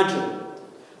can imagine.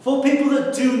 For people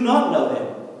that do not know him,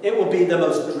 it will be the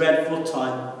most dreadful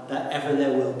time that ever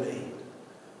there will be.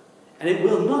 And it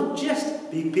will not just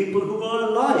be people who are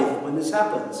alive when this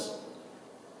happens.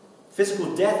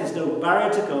 Physical death is no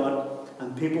barrier to God,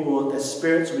 and their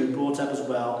spirits will be brought up as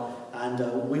well, and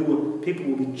people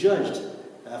will be judged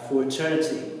for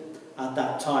eternity at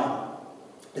that time.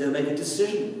 He'll make a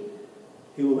decision.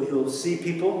 He will see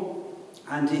people,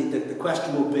 and the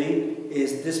question will be,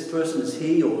 is this person, is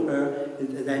he or her,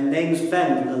 their names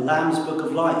found in the Lamb's Book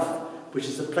of Life, which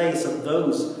is the place of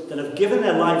those that have given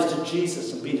their lives to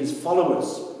Jesus and been his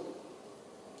followers.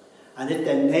 And if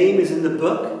their name is in the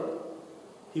book,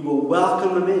 he will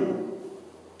welcome them in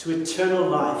to eternal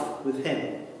life with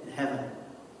him in heaven.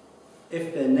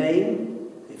 If their name,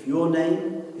 if your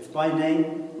name, if my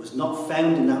name was not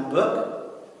found in that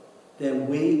book, then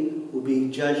we will be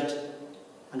judged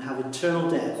and have eternal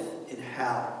death in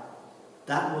hell.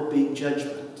 That will be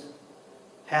judgment.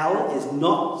 Hell is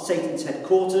not Satan's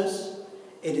headquarters.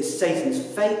 It is Satan's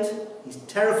fate. He's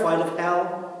terrified of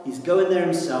hell. He's going there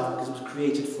himself because it was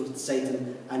created for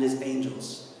Satan and his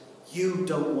angels. You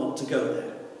don't want to go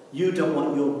there. You don't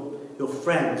want your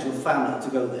friends, your family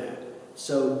to go there.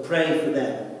 So pray for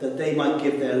them that they might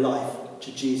give their life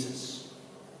to Jesus.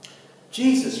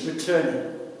 Jesus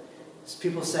returning. As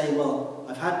people say, well,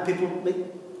 I've had people make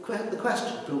the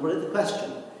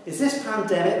question. Is this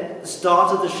pandemic the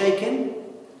start of the shaking?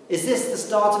 Is this the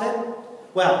start of it?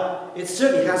 Well, it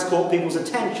certainly has caught people's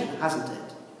attention, hasn't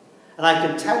it? And I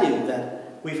can tell you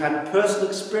that we've had personal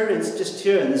experience just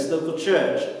here in this local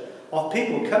church of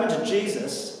people coming to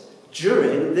Jesus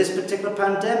during this particular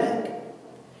pandemic.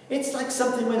 It's like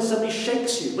something when somebody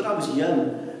shakes you. When I was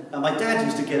young, my dad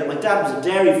used to get up. My dad was a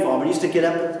dairy farmer. He used to get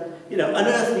up at,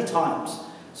 unearthly times.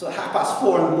 So at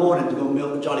 4:30 in the morning to go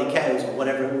milk the jolly cows or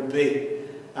whatever it would be.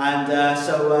 And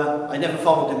so I never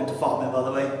followed him into farming, by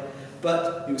the way.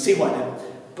 But you can see why now.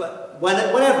 But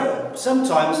whenever,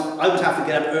 sometimes I would have to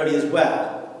get up early as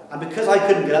well. And because I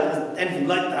couldn't get up anything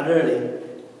like that early,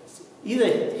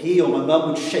 either he or my mum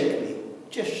would shake me.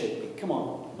 Just shake me. Come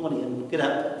on Ian, get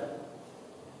up.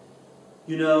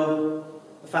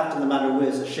 The fact of the matter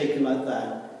is, a shaking like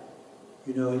that,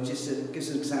 it just gives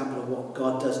an example of what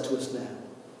God does to us now.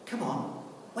 Come on,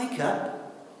 wake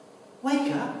up.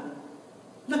 Wake up.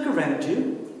 Look around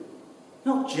you.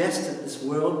 Not just at this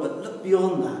world, but look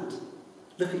beyond that.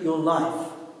 Look at your life.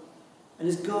 And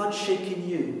is God shaking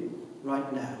you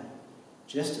right now?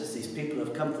 Just as these people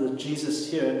have come to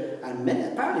Jesus here, and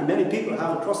apparently many people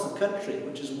have across the country,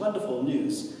 which is wonderful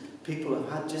news. People have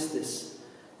had just this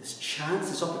chance,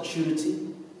 this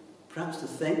opportunity, perhaps to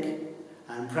think,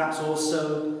 and perhaps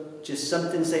also just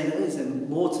something saying, is there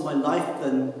more to my life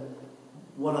than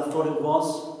what I thought it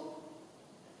was?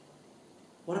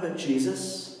 What about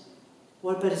Jesus?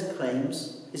 What about his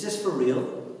claims? Is this for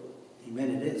real?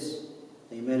 Amen, it is.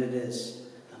 Amen, it is.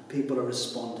 And people are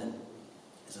responding.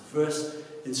 There's a verse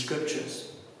in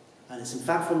Scriptures, and it's in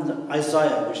fact from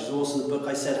Isaiah, which is also the book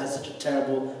I said has such a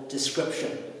terrible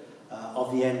description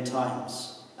of the end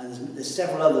times. And there's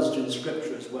several others in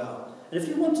Scripture as well. And if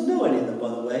you want to know any of them, by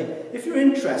the way, if you're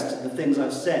interested in the things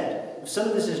I've said, if some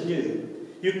of this is new,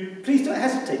 please don't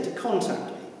hesitate to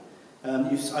contact me.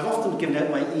 I've often given out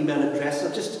my email address.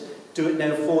 I'll just do it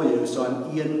now for you. So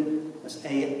I'm Ian, that's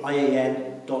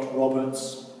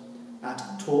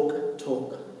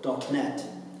ian.roberts@talktalk.net.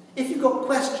 If you've got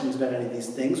questions about any of these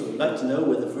things, or you'd like to know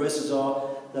where the verses are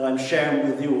that I'm sharing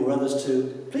with you or others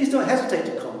too, please don't hesitate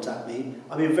to contact me.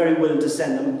 I'll be very willing to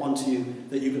send them on to you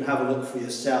that you can have a look for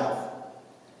yourself.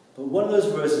 But one of those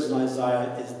verses in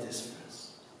Isaiah is this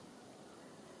verse.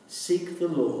 Seek the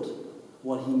Lord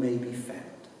while he may be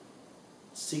found.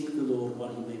 Seek the Lord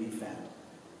while he may be found.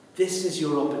 This is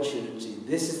your opportunity.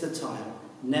 This is the time.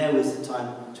 Now is the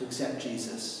time to accept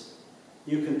Jesus.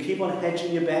 You can keep on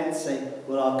hedging your bet, say,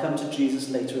 well, I'll come to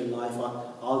Jesus later in life.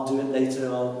 I'll do it later.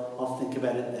 I'll think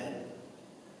about it then.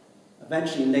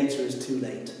 Eventually, later is too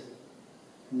late.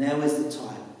 Now is the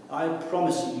time. I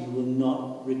promise you, you will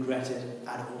not regret it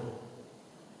at all.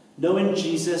 Knowing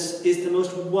Jesus is the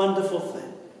most wonderful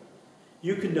thing.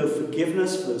 You can know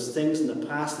forgiveness for those things in the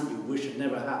past that you wish had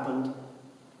never happened.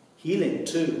 Healing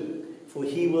too, for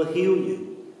he will heal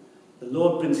you. The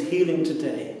Lord brings healing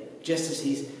today, just as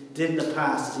he did in the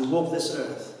past as he walked this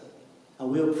earth. And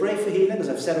we'll pray for healing, as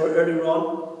I've said earlier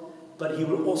on, but he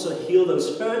will also heal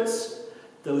those hurts,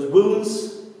 those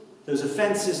wounds, those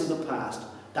offences of the past.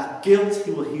 That guilt,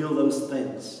 he will heal those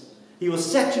things. He will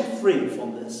set you free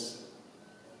from this.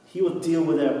 He will deal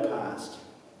with our past.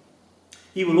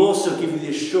 He will also give you the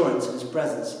assurance in his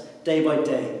presence day by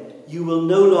day. You will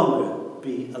no longer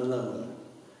be alone.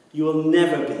 You will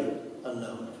never be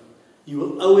alone. You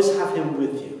will always have him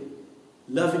with you,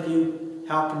 loving you,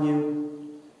 helping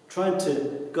you, trying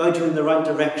to guide you in the right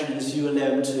direction as you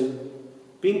allow him to,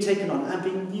 being taken on and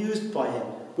being used by him,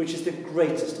 which is the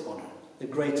greatest honour, the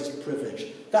greatest privilege.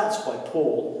 That's why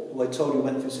Paul, who I told you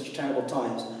went through such terrible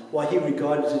times, why he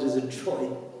regarded it as a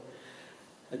joy.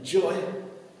 A joy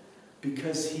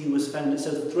because he was found it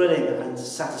so thrilling and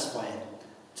satisfying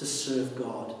to serve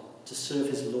God, to serve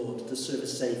his Lord, to serve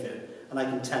his Saviour. And I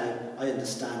can tell you, I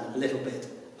understand a little bit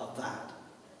of that.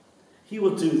 He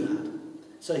will do that.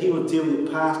 So he will deal with your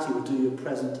past, he will do your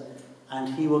present,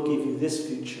 and he will give you this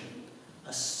future,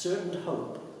 a certain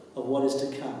hope of what is to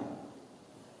come.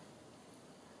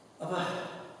 Of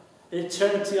an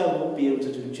eternity I won't be able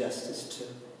to do justice to.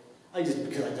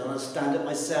 Because I don't understand it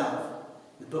myself.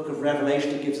 The book of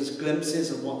Revelation gives us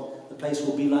glimpses of what the place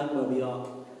will be like where we are,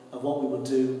 of what we will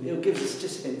do. It gives us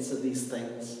just hints of these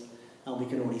things, and we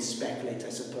can only speculate, I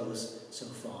suppose, so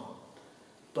far.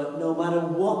 But no matter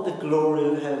what the glory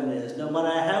of heaven is, no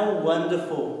matter how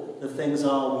wonderful the things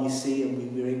are we see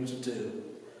and we're able to do,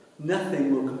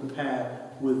 nothing will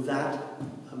compare with that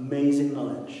amazing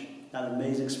knowledge, that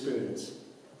amazing experience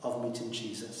of meeting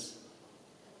Jesus.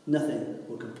 Nothing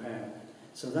will compare.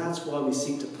 So that's why we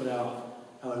seek to put our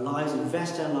lives,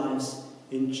 invest our lives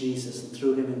in Jesus and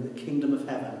through him in the kingdom of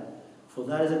heaven. For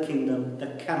that is a kingdom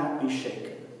that cannot be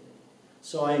shaken.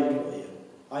 So I implore you,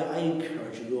 I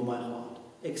encourage you with all my heart,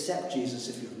 accept Jesus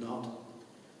if you've not.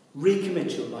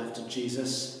 Recommit your life to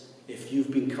Jesus if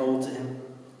you've been called to him.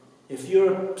 If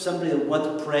you're somebody that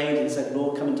once prayed and said,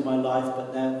 Lord, come into my life,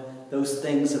 but now those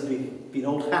things have been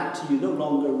old hat to you, no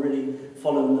longer really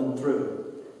following them through,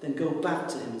 then go back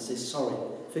to him and say, sorry,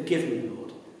 forgive me,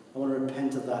 Lord. I want to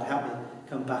repent of that. Help me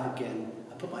come back again.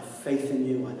 I put my faith in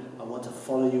you. I want to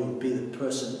follow you and be the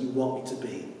person you want me to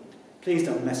be. Please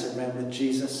don't mess around with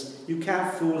Jesus. You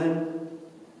can't fool him,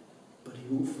 but he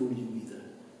won't fool you either.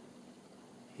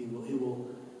 He will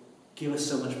give us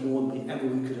so much more than we ever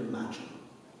could imagine.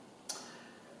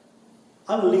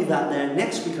 I will leave that there.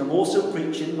 Next week I'm going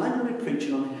to be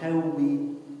preaching on how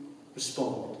we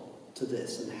respond to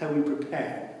this and how we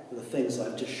prepare for the things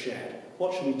I've just shared.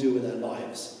 What should we do with our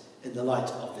lives in the light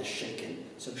of this shaking?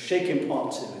 So shaking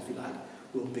part 2, if you like,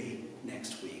 will be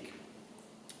next week.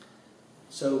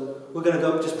 So we're going to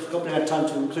go just coming our time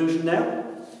to conclusion now.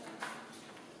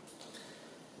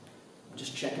 I'm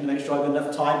just checking to make sure I've got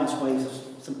enough time. That's why there's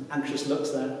some anxious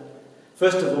looks there.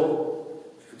 First of all,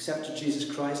 if you've accepted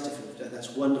Jesus Christ,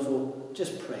 that's wonderful.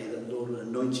 Just pray that the Lord will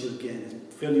anoint you again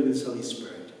and fill you with His Holy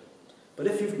Spirit. But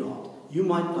if you've not, you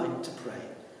might like to pray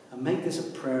and make this a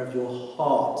prayer of your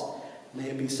heart.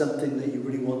 May it be something that you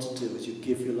really want to do as you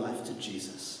give your life to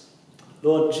Jesus.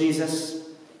 Lord Jesus,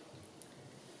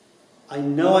 I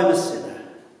know I'm a sinner.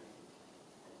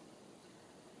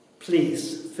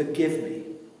 Please forgive me.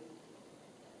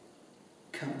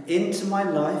 Come into my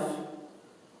life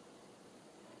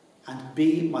and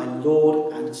be my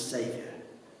Lord and Saviour.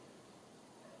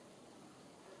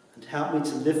 And help me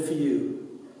to live for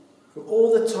you for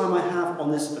all the time I have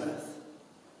on this earth.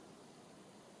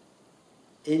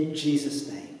 In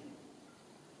Jesus' name.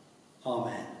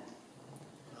 Amen.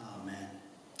 Amen.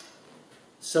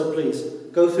 So please,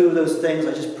 go through those things.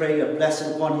 I just pray a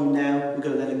blessing upon you now. We're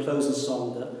going to let a closing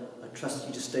song that I trust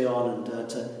you to stay on and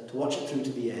to watch it through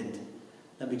to the end.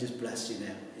 Let me just bless you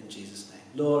now in Jesus' name.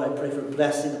 Lord, I pray for a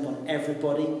blessing upon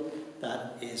everybody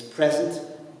that is present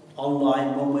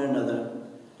online one way or another.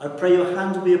 I pray your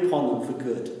hand will be upon them for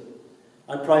good.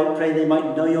 I pray they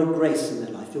might know your grace in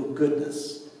their life, your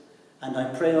goodness. And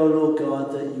I pray, O Lord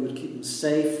God, that you would keep them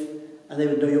safe and they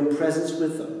would know your presence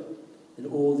with them in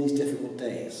all these difficult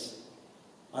days.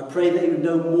 I pray that you would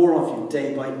know more of you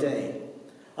day by day.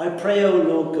 I pray, O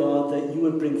Lord God, that you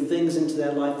would bring things into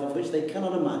their life of which they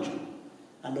cannot imagine.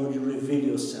 And Lord, you reveal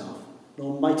yourself, an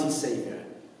almighty Saviour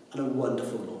and a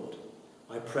wonderful Lord.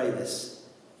 I pray this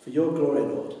for your glory,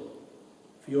 Lord,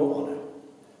 for your honour,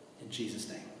 in Jesus'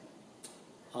 name.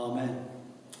 Amen.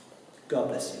 God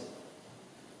bless you.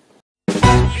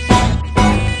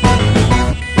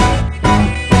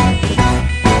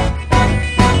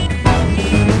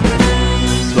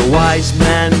 The wise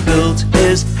man built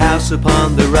his house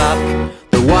upon the rock.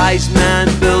 The wise man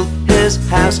built his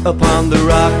house upon the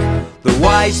rock. The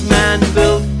wise man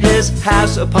built his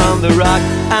house upon the rock,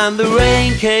 and the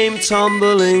rain came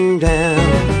tumbling down.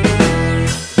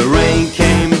 The rain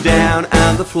came down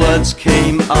and the floods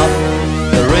came up.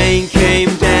 The rain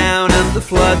came down and the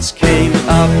floods came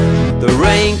up. The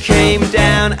rain came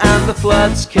down and the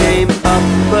floods came up,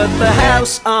 but the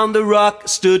house on the rock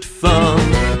stood firm.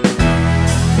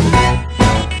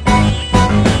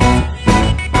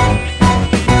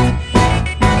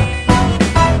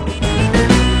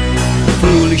 The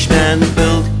foolish man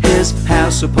built his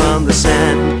house upon the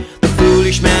sand. The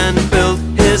foolish man built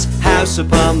his house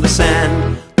upon the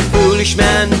sand. The foolish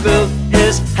man built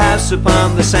his house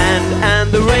upon the sand,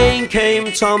 and the rain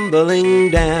came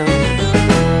tumbling down.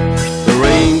 The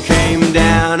rain came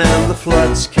down and the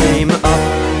floods came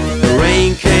up. The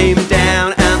rain came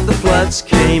down and the floods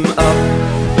came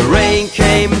up. The rain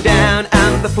came down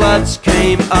and the floods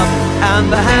came up,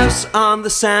 and the house on the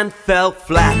sand fell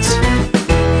flat.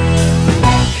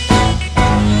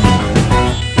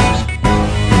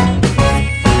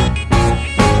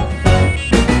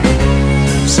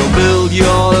 Build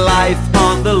your life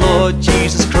on the Lord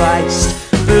Jesus Christ.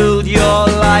 Build your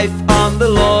life on the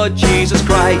Lord Jesus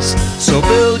Christ. So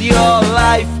build your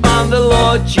life on the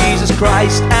Lord Jesus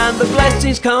Christ, and the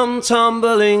blessings come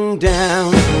tumbling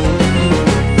down.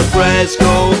 The prayers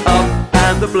go up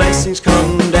and the blessings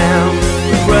come down.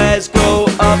 The prayers go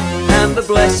up and the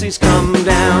blessings come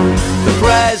down. The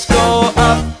prayers go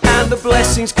up and the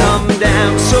blessings come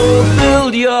down. So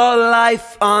build your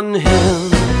life on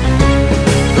Him.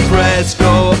 The prayers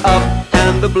go up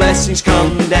and the blessings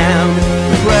come down.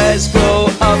 The prayers go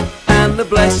up and the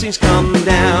blessings come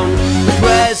down. The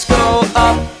prayers go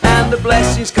up and the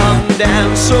blessings come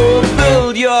down. So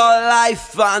build your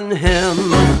life on Him.